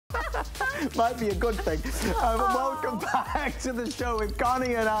Might be a good thing. Welcome back to the show with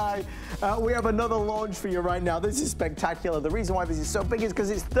Connie and I. We have another launch for you right now. This is spectacular. The reason why this is so big is because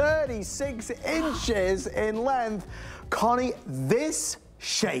it's 36 inches in length. Connie, this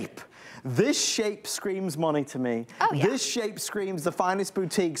shape screams money to me. Oh, yeah. This shape screams the finest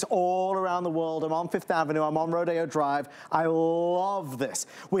boutiques all around the world. I'm on Fifth Avenue, I'm on Rodeo Drive. I love this.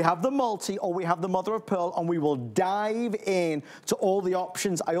 We have the multi, or we have the mother of pearl, and we will dive in to all the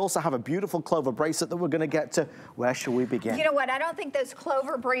options. I also have a beautiful Clover bracelet that we're gonna get to. Where shall we begin? You know what, I don't think those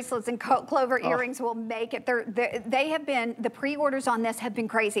Clover bracelets and Clover earrings will make it. They have been, the pre-orders on this have been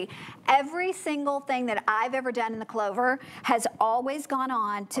crazy. Every single thing that I've ever done in the Clover has always gone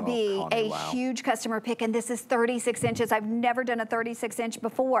on to be a huge customer pick, and this is 36 inches. I've never done a 36 inch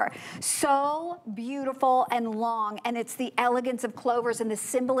before. So beautiful and long, and it's the elegance of Clovers and the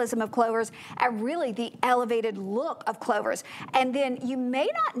symbolism of Clovers, and really the elevated look of Clovers. And then you may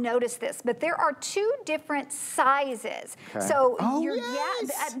not notice this, but there are two different sizes. Okay. So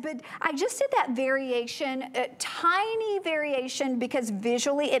but I just did that variation, a tiny variation, because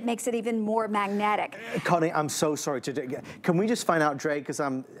visually it makes it even more magnetic. Connie, I'm so sorry to do. Can we just find out, Dre, because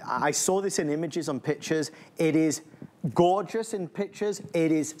I saw this in images, on pictures. It is gorgeous in pictures.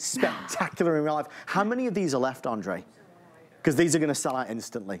 It is spectacular in real life. How many of these are left, Andre? Because these are going to sell out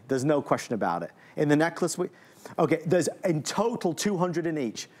instantly. There's no question about it. In the necklace, okay, there's in total 200 in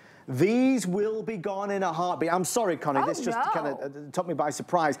each. These will be gone in a heartbeat. I'm sorry, Connie, this just kind of took me by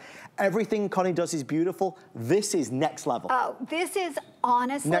surprise. Everything Connie does is beautiful. This is next level. Oh, this is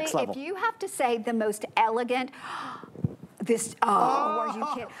honestly, if you have to say the most elegant, this, are you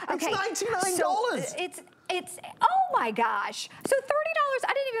kidding? Okay, it's $99. So it's, oh my gosh. So $30,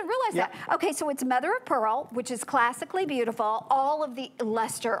 I didn't even realize that. Okay, so it's mother of pearl, which is classically beautiful. All of the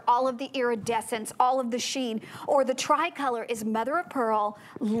luster, all of the iridescence, all of the sheen, or the tricolor is mother of pearl,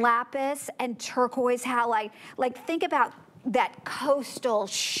 lapis, and turquoise howlite. Like, think about that coastal,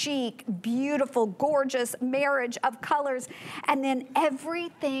 chic, beautiful, gorgeous marriage of colors. And then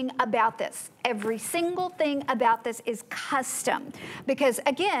everything about this, every single thing about this is custom. Because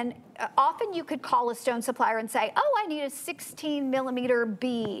again, often you could call a stone supplier and say, oh, I need a 16mm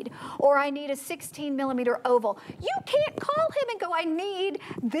bead, or I need a 16mm oval. You can't call him and go, I need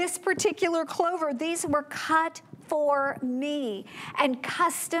this particular Clover. These were cut for me, and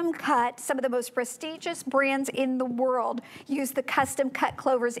custom cut. Some of the most prestigious brands in the world use the custom cut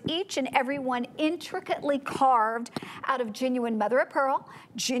Clovers, each and every one intricately carved out of genuine mother of pearl,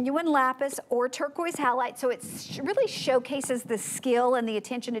 genuine lapis, or turquoise howlite. So it really showcases the skill and the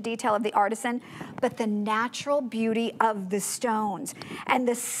attention to detail of the artisan, but the natural beauty of the stones and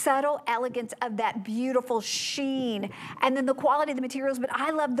the subtle elegance of that beautiful sheen, and then the quality of the materials. But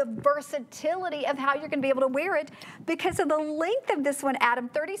I love the versatility of how you're going to be able to wear it because of the length of this one, Adam.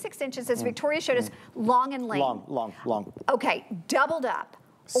 36 inches, as Victoria showed us, long and lean. Long. Okay, doubled up.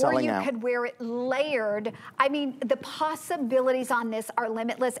 Or you could wear it layered. I mean, the possibilities on this are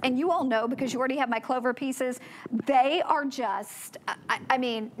limitless. And you all know, because you already have my Clover pieces, they are just, I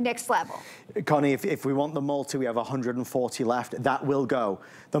mean, next level. Connie, if we want the multi, we have 140 left. That will go.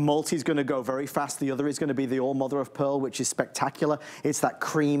 The multi is going to go very fast. The other is going to be the all mother of pearl, which is spectacular. It's that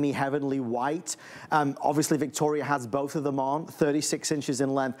creamy, heavenly white. Obviously, Victoria has both of them on, 36 inches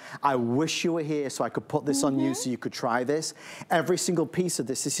in length. I wish you were here so I could put this on you so you could try this. Every single piece of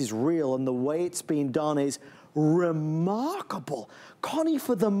this is real, and the way it's being done is remarkable. Connie,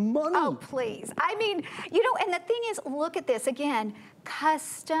 for the money. Oh, please. I mean, you know, and the thing is, look at this again.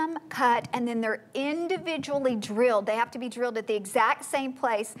 Custom cut, and then they're individually drilled. They have to be drilled at the exact same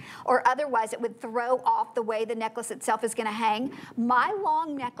place, or otherwise it would throw off the way the necklace itself is going to hang. My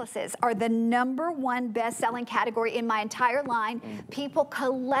long necklaces are the #1 best-selling category in my entire line. People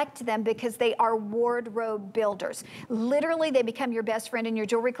collect them because they are wardrobe builders. Literally, they become your best friend in your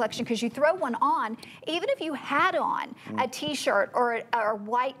jewelry collection, because you throw one on, even if you had on a t-shirt or a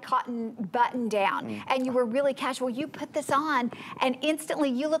white cotton button down and you were really casual, you put this on and instantly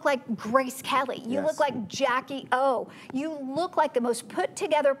you look like Grace Kelly. You look like Jackie O. You look like the most put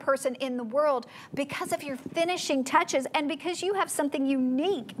together person in the world because of your finishing touches and because you have something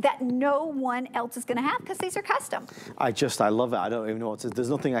unique that no one else is gonna have, because these are custom. I love it. I don't even know what to, there's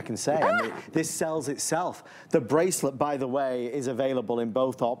nothing I can say. I mean, this sells itself. The bracelet, by the way, is available in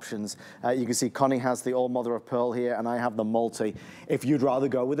both options. You can see Connie has the all mother of pearl here and I have the multi. If you'd rather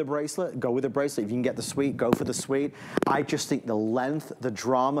go with a bracelet, go with a bracelet. If you can get the suite, go for the suite. I just think the length, the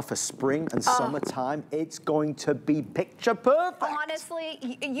drama for spring and summertime, it's going to be picture perfect.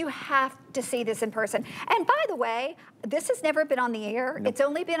 Honestly, you have to see this in person. And by the way, this has never been on the air. Nope. It's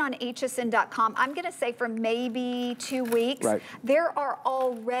only been on hsn.com. I'm gonna say for maybe 2 weeks. Right. There are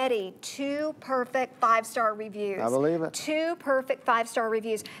already 2 perfect 5-star reviews. I believe it. 2 perfect 5-star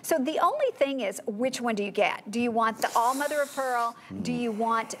reviews. So the only thing is, which one do you get? Do you want the all mother of pearl? Do you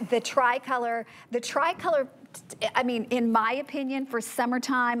want the tricolor? The tricolor, I mean, in my opinion, for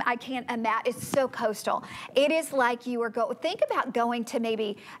summertime, I can't imagine, it's so coastal. It is like you are think about going to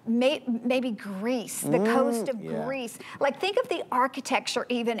maybe Greece, the coast of Greece. Like, think of the architecture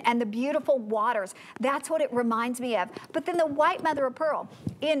even and the beautiful waters. That's what it reminds me of. But then the white mother of pearl.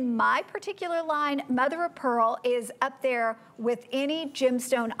 In my particular line, mother of pearl is up there with any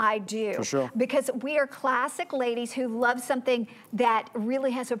gemstone I do. For sure. Because we are classic ladies who love something that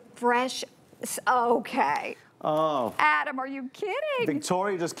really has a fresh, okay. Oh. Adam, are you kidding?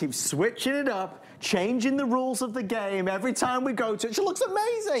 Victoria just keeps switching it up, changing the rules of the game every time we go to it. She looks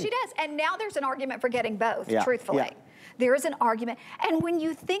amazing. She does. And now there's an argument for getting both, yeah. truthfully. Yeah. There is an argument. And when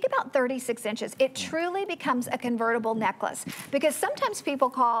you think about 36 inches, it truly becomes a convertible necklace. Because sometimes people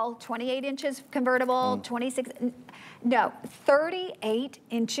call 28 inches convertible, 26. No, 38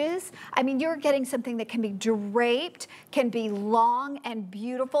 inches. I mean, you're getting something that can be draped, can be long and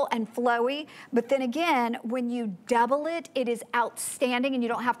beautiful and flowy. But then again, when you double it, it is outstanding and you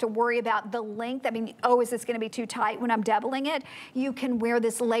don't have to worry about the length. I mean, oh, is this gonna be too tight when I'm doubling it? You can wear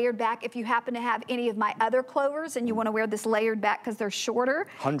this layered back. If you happen to have any of my other Clovers and you wanna wear this layered back because they're shorter.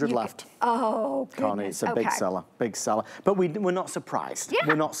 100 left. Oh, goodness. Connie, it's a big seller, big seller. But we're not surprised. Yeah.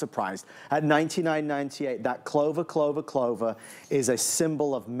 We're not surprised. At $99.98, that Clover is a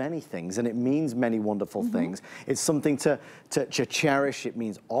symbol of many things, and it means many wonderful things. It's something to cherish. It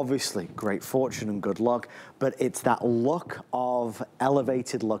means obviously great fortune and good luck, but it's that look of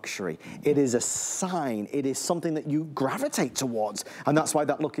elevated luxury. It is a sign. It is something that you gravitate towards, and that's why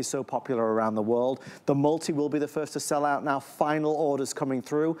that look is so popular around the world. The multi will be the first to sell out now. Final orders coming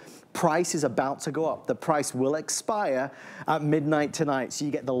through. Price is about to go up. The price will expire at midnight tonight, so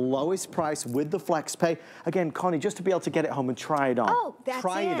you get the lowest price with the flex pay. Again, Connie, just to be able to get it home and try it on. Oh, that's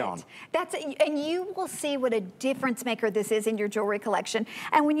try it on. That's it. And you will see what a difference maker this is in your jewelry collection.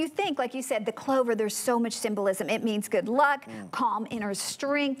 And when you think, like you said, the Clover, there's so much symbolism. It means good luck, calm inner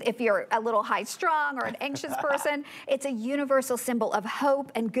strength. If you're a little high strung or an anxious person, it's a universal symbol of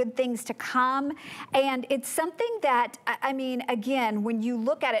hope and good things to come. And it's something that, I mean, again, when you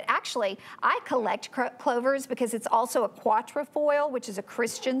look at it, actually, I collect Clovers because it's also a quatrefoil, which is a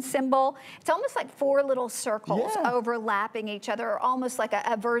Christian symbol. It's almost like 4 little circles overlapping each other, or almost like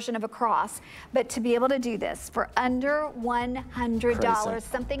a version of a cross. But to be able to do this for under $100,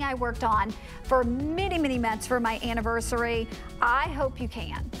 something I worked on for many, many months for my anniversary, I hope you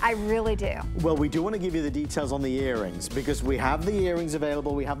can. I really do. Well, we do want to give you the details on the earrings, because we have the earrings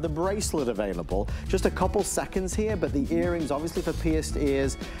available, we have the bracelet available. Just a couple seconds here, but the earrings, obviously for pierced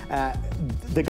ears, the